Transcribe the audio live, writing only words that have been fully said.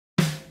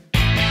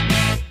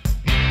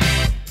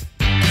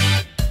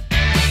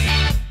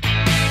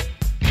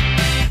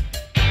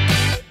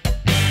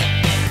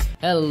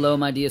Hello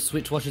my dear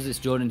Switch watchers, it's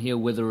Jordan here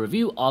with a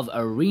review of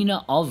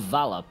Arena of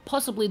Valor,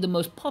 possibly the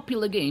most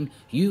popular game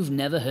you've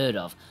never heard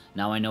of.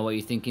 Now I know what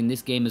you're thinking,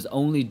 this game has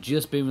only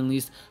just been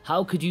released,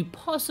 how could you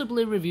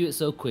possibly review it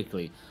so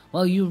quickly?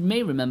 Well, you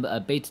may remember a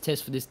beta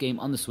test for this game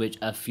on the Switch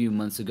a few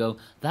months ago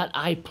that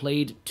I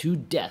played to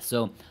death,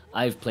 so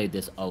I've played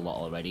this a lot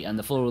already, and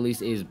the full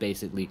release is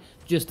basically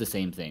just the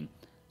same thing.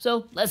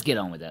 So let's get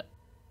on with it.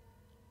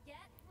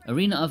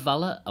 Arena of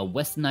Valor, a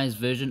westernized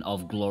version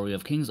of Glory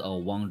of Kings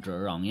or 王者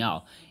荣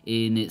耀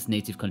in its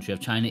native country of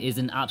China, is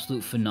an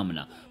absolute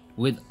phenomenon.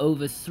 With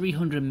over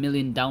 300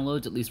 million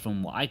downloads, at least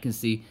from what I can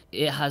see,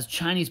 it has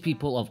Chinese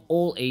people of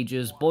all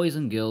ages, boys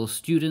and girls,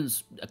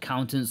 students,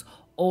 accountants,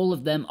 all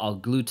of them are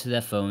glued to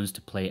their phones to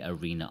play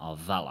Arena of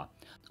Valor.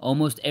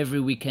 Almost every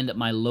weekend at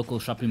my local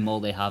shopping mall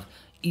they have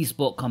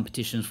esport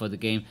competitions for the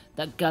game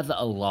that gather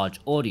a large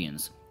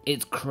audience.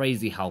 It's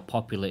crazy how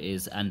popular it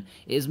is, and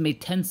it has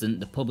made Tencent,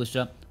 the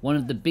publisher, one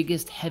of the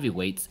biggest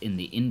heavyweights in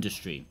the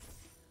industry.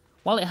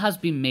 While it has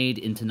been made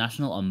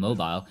international on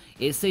mobile,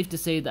 it's safe to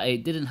say that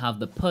it didn't have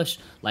the push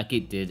like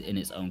it did in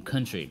its own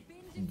country.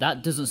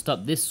 That doesn't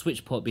stop this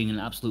Switch port being an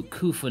absolute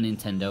coup for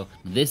Nintendo.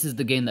 This is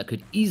the game that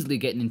could easily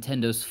get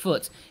Nintendo's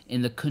foot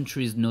in the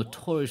country's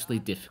notoriously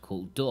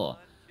difficult door.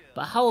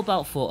 But how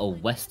about for a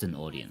Western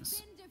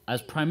audience?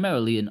 As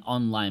primarily an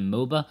online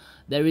MOBA,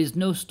 there is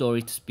no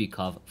story to speak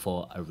of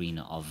for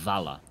Arena of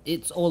Valor.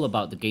 It's all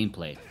about the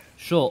gameplay.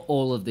 Sure,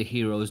 all of the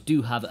heroes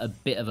do have a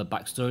bit of a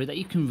backstory that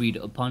you can read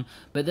upon,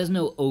 but there's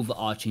no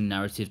overarching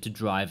narrative to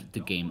drive the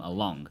game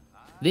along.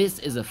 This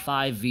is a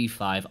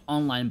 5v5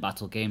 online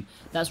battle game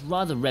that's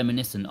rather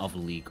reminiscent of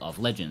League of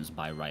Legends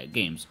by Riot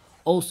Games,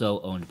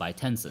 also owned by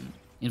Tencent.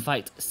 In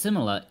fact,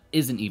 similar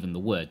isn't even the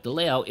word, the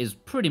layout is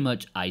pretty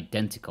much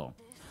identical.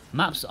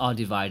 Maps are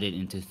divided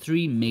into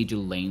 3 major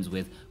lanes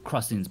with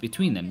crossings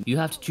between them. You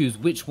have to choose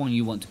which one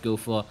you want to go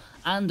for,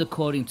 and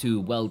according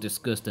to well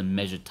discussed and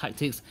measured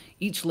tactics,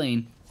 each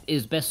lane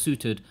is best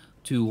suited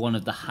to one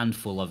of the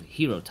handful of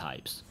hero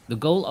types. The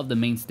goal of the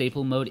main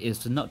staple mode is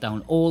to knock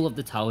down all of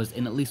the towers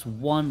in at least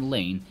one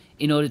lane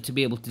in order to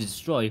be able to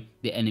destroy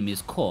the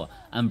enemy's core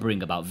and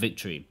bring about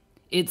victory.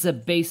 It's a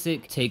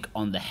basic take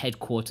on the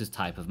headquarters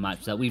type of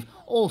match that we've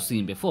all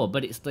seen before,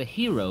 but it's the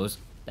heroes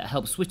that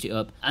help switch it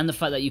up, and the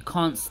fact that you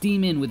can't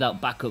steam in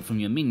without backup from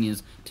your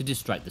minions to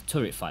distract the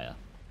turret fire.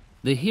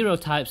 The hero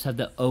types have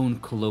their own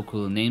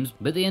colloquial names,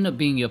 but they end up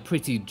being your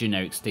pretty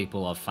generic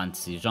staple of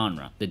fantasy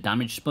genre. The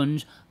damage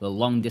sponge, the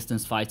long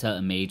distance fighter,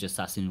 a mage,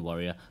 assassin,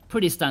 warrior,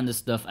 pretty standard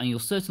stuff, and you'll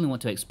certainly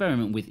want to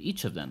experiment with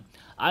each of them.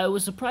 I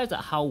was surprised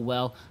at how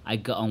well I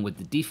got on with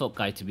the default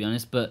guide, to be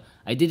honest, but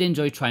I did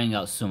enjoy trying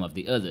out some of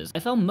the others. I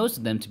found most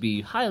of them to be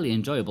highly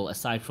enjoyable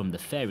aside from the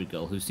fairy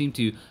girl, who seemed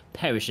to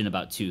perish in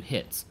about 2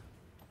 hits.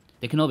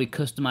 They can all be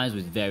customized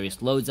with various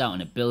loadouts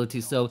and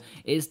abilities, so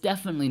it's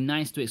definitely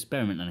nice to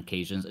experiment on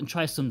occasions and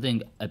try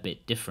something a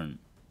bit different.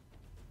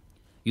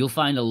 You'll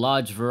find a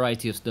large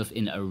variety of stuff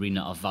in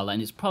Arena of Valor,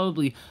 and it's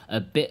probably a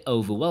bit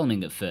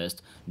overwhelming at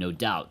first, no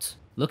doubt.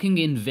 Looking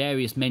in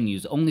various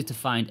menus only to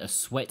find a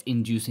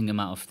sweat-inducing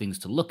amount of things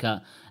to look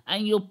at,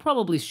 and you'll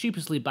probably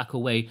sheepishly back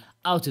away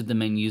out of the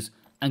menus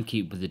and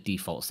keep with the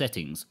default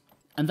settings.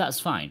 And that's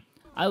fine.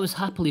 I was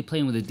happily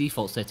playing with the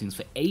default settings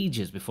for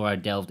ages before I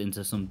delved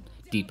into some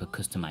deeper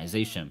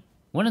customization.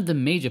 One of the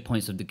major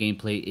points of the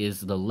gameplay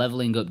is the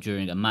leveling up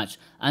during a match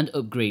and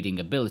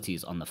upgrading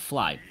abilities on the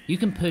fly. You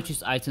can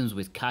purchase items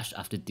with cash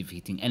after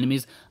defeating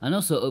enemies and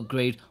also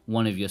upgrade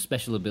one of your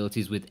special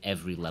abilities with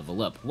every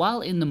level up.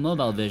 While in the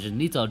mobile version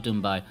these are done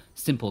by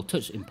simple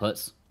touch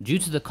inputs, due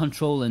to the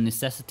control and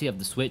necessity of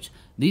the Switch,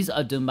 these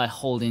are done by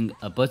holding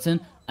a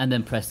button and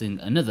then pressing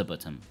another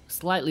button.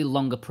 Slightly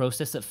longer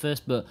process at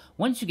first, but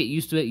once you get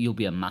used to it you'll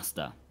be a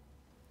master.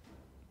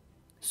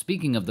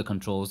 Speaking of the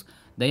controls,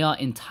 they are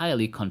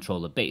entirely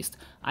controller based.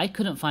 I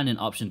couldn't find an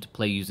option to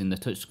play using the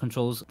touch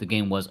controls the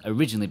game was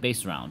originally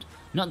based around.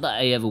 Not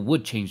that I ever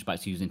would change back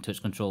to using touch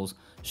controls.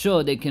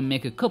 Sure, they can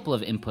make a couple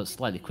of inputs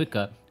slightly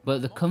quicker,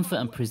 but the comfort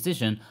and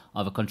precision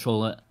of a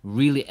controller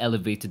really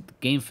elevated the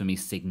game for me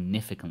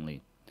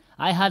significantly.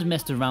 I had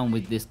messed around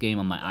with this game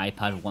on my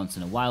iPad once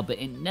in a while, but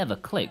it never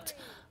clicked.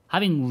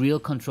 Having real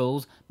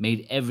controls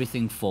made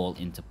everything fall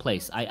into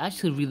place. I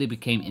actually really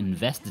became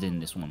invested in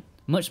this one,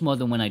 much more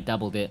than when I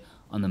dabbled it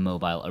on the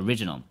mobile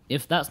original.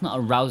 If that's not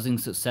a rousing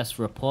success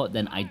for a port,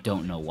 then I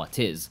don't know what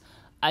is.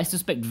 I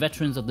suspect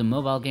veterans of the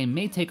mobile game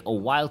may take a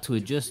while to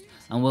adjust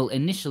and will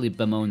initially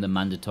bemoan the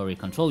mandatory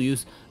control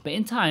use, but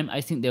in time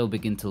I think they'll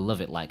begin to love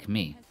it like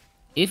me.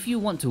 If you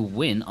want to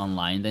win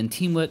online, then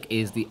teamwork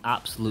is the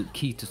absolute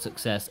key to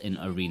success in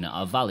Arena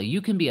of Valor.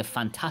 You can be a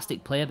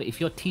fantastic player, but if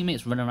your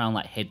teammates run around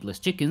like headless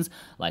chickens,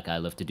 like I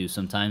love to do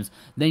sometimes,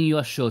 then you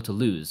are sure to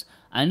lose.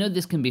 I know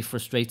this can be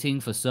frustrating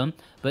for some,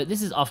 but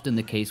this is often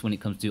the case when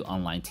it comes to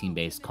online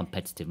team-based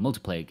competitive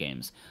multiplayer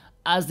games.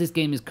 As this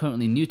game is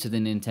currently new to the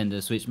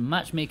Nintendo Switch,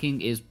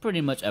 matchmaking is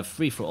pretty much a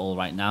free-for-all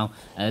right now,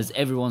 as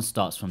everyone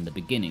starts from the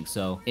beginning,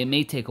 so it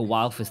may take a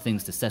while for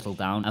things to settle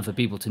down and for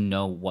people to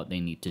know what they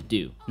need to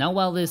do. Now,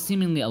 while there's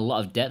seemingly a lot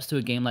of depth to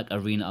a game like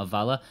Arena of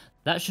Valor,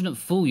 That shouldn't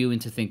fool you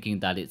into thinking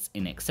that it's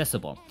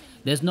inaccessible.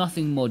 There's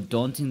nothing more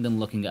daunting than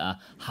looking at a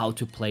how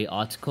to play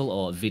article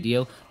or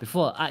video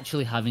before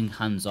actually having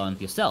hands-on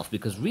yourself,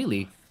 because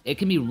really, it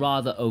can be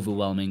rather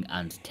overwhelming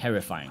and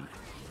terrifying.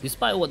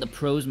 Despite what the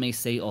pros may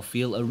say or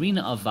feel,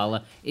 Arena of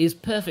Valor is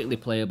perfectly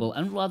playable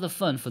and rather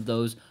fun for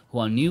those who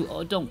are new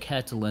or don't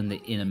care to learn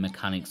the inner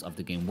mechanics of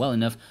the game well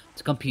enough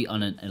to compete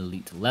on an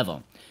elite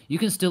level. You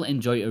can still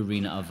enjoy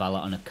Arena of Valor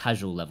on a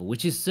casual level,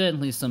 which is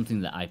certainly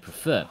something that I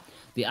prefer.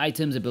 The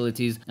items,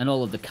 abilities, and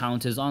all of the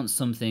counters aren't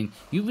something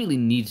you really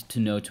need to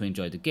know to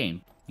enjoy the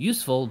game.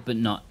 Useful, but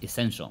not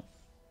essential.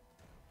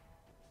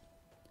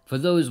 For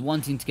those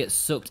wanting to get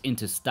sucked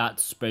into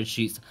stats,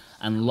 spreadsheets,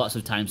 and lots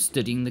of time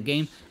studying the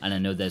game, and I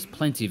know there's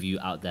plenty of you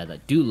out there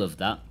that do love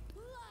that,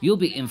 you'll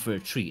be in for a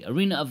treat.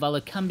 Arena of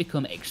Valor can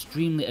become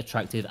extremely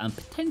attractive and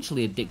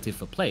potentially addictive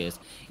for players.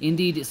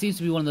 Indeed, it seems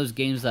to be one of those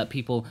games that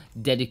people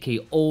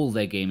dedicate all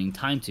their gaming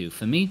time to.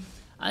 For me,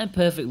 I'm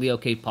perfectly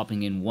okay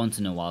popping in once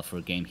in a while for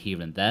a game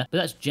here and there, but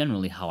that's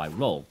generally how I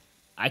roll.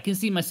 I can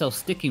see myself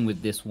sticking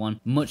with this one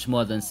much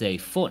more than, say,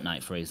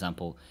 Fortnite for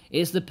example.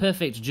 It's the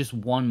perfect just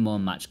one more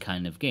match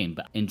kind of game,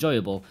 but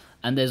enjoyable,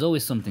 and there's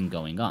always something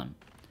going on.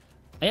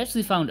 I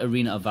actually found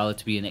Arena of Valor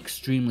to be an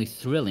extremely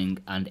thrilling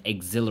and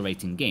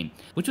exhilarating game,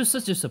 which was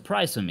such a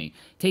surprise for me.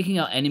 Taking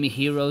out enemy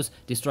heroes,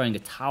 destroying a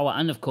tower,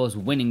 and of course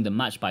winning the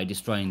match by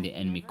destroying the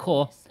enemy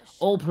core,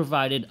 all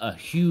provided a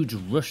huge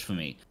rush for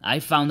me. I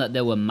found that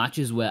there were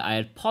matches where I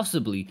had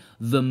possibly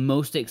the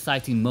most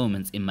exciting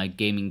moments in my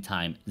gaming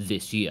time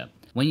this year.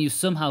 When you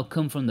somehow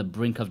come from the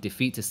brink of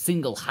defeat to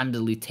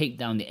single-handedly take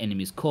down the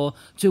enemy's core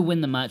to win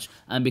the match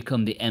and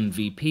become the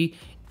MVP,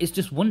 it's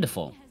just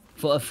wonderful.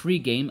 For a free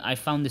game, I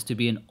found this to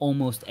be an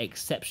almost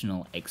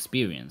exceptional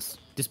experience.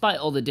 Despite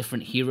all the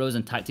different heroes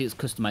and tactics,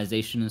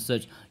 customization and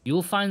such, you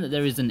will find that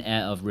there is an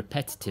air of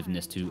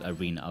repetitiveness to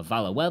Arena of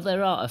Valor. While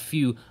there are a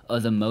few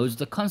other modes,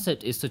 the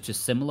concept is such a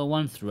similar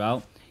one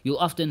throughout. You'll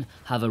often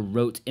have a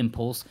rote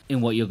impulse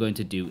in what you're going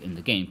to do in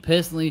the game.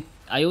 Personally,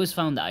 I always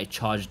found that I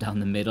charged down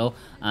the middle,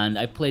 and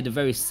I played a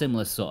very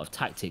similar sort of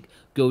tactic,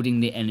 goading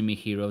the enemy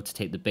hero to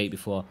take the bait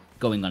before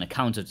going on a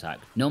counterattack.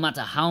 No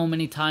matter how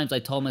many times I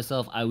told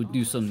myself I would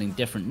do something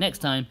different next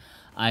time,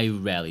 I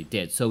rarely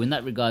did. So in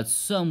that regard,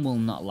 some will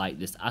not like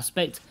this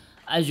aspect.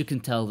 As you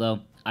can tell though,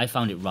 I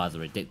found it rather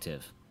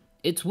addictive.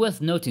 It's worth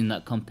noting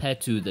that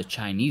compared to the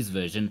Chinese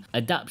version,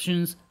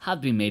 adaptations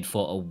have been made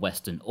for a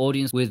Western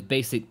audience with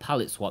basic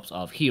palette swaps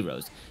of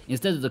heroes.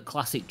 Instead of the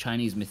classic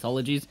Chinese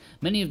mythologies,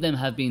 many of them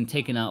have been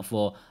taken out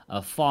for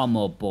a far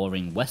more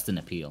boring Western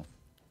appeal.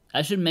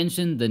 I should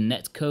mention the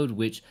netcode,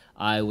 which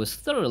I was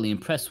thoroughly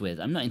impressed with.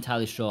 I'm not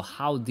entirely sure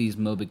how these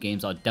MOBA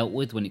games are dealt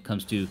with when it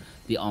comes to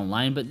the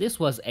online, but this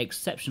was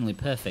exceptionally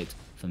perfect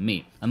for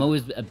me. I'm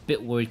always a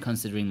bit worried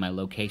considering my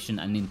location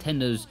and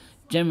Nintendo's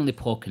generally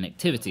poor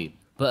connectivity.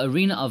 But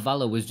Arena of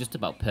Valor was just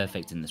about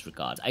perfect in this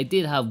regard. I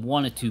did have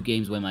one or two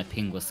games where my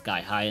ping was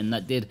sky high and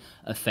that did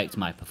affect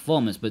my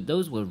performance, but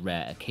those were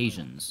rare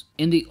occasions.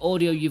 In the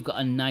audio, you've got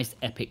a nice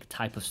epic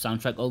type of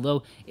soundtrack,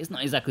 although it's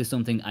not exactly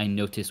something I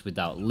noticed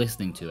without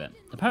listening to it.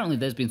 Apparently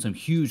there's been some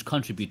huge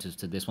contributors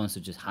to this one,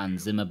 such as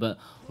Hans Zimmer, but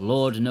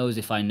Lord knows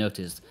if I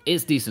noticed.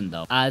 It's decent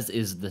though, as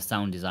is the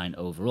sound design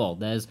overall.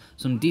 There's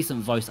some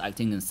decent voice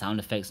acting and sound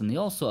effects, and they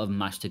all sort of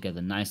mash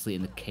together nicely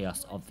in the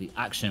chaos of the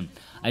action.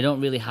 I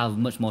don't really have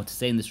much more to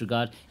say in this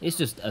regard, it's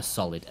just a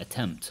solid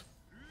attempt.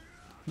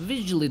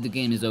 Visually, the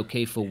game is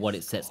okay for what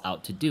it sets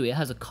out to do. It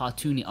has a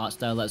cartoony art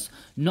style that's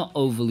not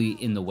overly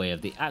in the way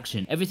of the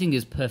action. Everything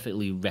is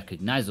perfectly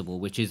recognizable,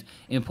 which is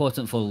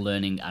important for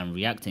learning and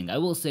reacting. I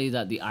will say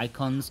that the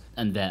icons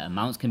and their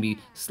amounts can be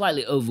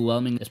slightly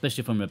overwhelming,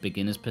 especially from a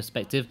beginner's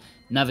perspective.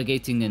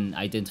 Navigating and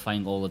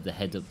identifying all of the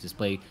heads-up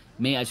display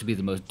may actually be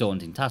the most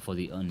daunting task for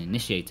the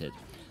uninitiated.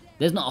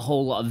 There's not a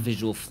whole lot of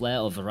visual flair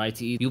or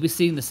variety. You'll be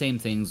seeing the same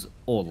things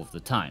all of the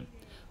time.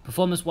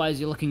 Performance-wise,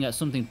 you're looking at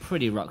something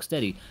pretty rock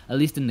steady, at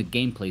least in the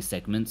gameplay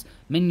segments.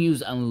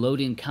 Menus and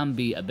loading can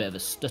be a bit of a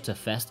stutter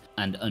fest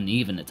and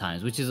uneven at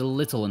times, which is a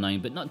little annoying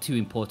but not too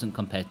important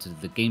compared to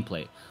the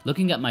gameplay.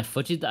 Looking at my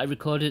footage that I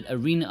recorded,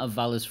 Arena of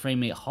Valor's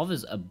frame rate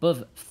hovers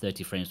above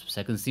 30 frames per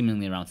second,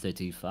 seemingly around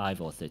 35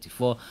 or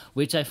 34,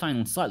 which I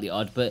find slightly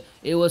odd, but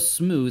it was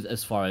smooth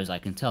as far as I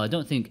can tell. I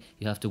don't think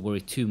you have to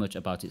worry too much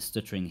about it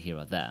stuttering here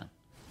or there.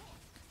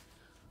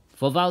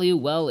 For value,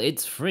 well,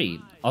 it's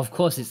free. Of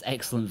course, it's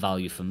excellent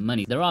value for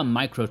money. There are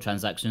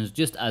microtransactions,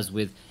 just as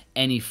with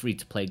any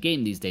free-to-play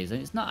game these days,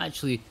 and it's not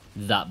actually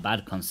that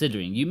bad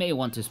considering. You may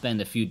want to spend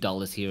a few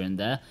dollars here and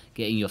there,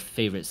 getting your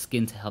favorite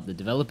skin to help the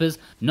developers.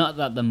 Not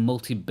that the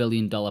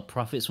multi-billion-dollar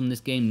profits from this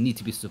game need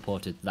to be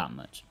supported that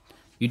much.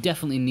 You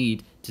definitely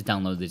need to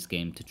download this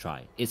game to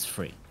try. It's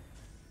free.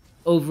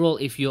 Overall,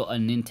 if you're a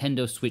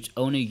Nintendo Switch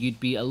owner, you'd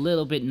be a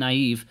little bit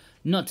naive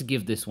not to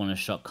give this one a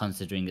shot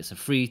considering it's a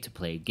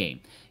free-to-play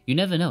game. You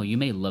never know, you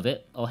may love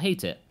it or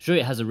hate it. Sure,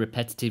 it has a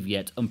repetitive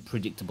yet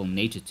unpredictable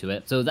nature to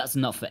it, so that's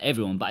not for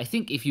everyone, but I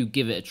think if you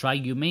give it a try,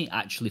 you may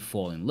actually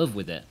fall in love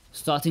with it.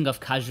 Starting off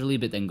casually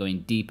but then going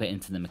deeper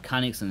into the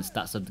mechanics and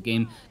stats of the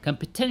game can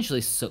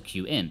potentially suck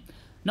you in.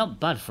 Not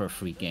bad for a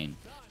free game.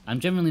 I'm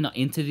generally not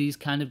into these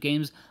kind of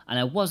games, and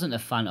I wasn't a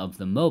fan of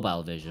the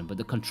mobile version, but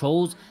the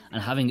controls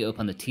and having it up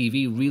on the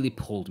TV really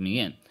pulled me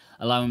in,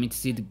 allowing me to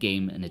see the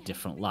game in a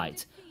different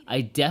light.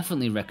 I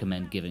definitely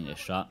recommend giving it a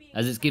shot,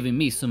 as it's giving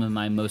me some of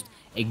my most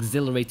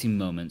exhilarating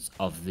moments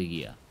of the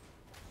year.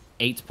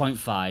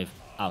 8.5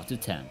 out of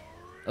 10.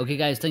 Okay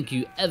guys, thank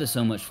you ever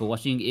so much for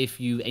watching. If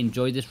you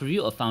enjoyed this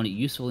review or found it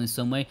useful in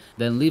some way,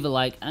 then leave a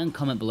like and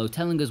comment below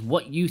telling us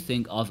what you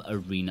think of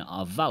Arena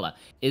of Valor.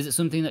 Is it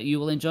something that you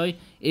will enjoy?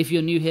 If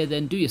you're new here,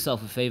 then do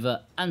yourself a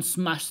favor and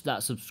smash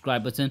that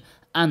subscribe button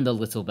and the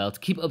little bell to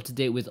keep up to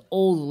date with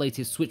all the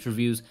latest Switch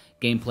reviews,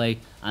 gameplay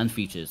and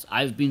features.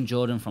 I've been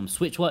Jordan from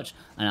SwitchWatch,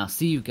 and I'll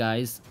see you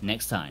guys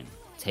next time.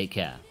 Take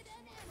care.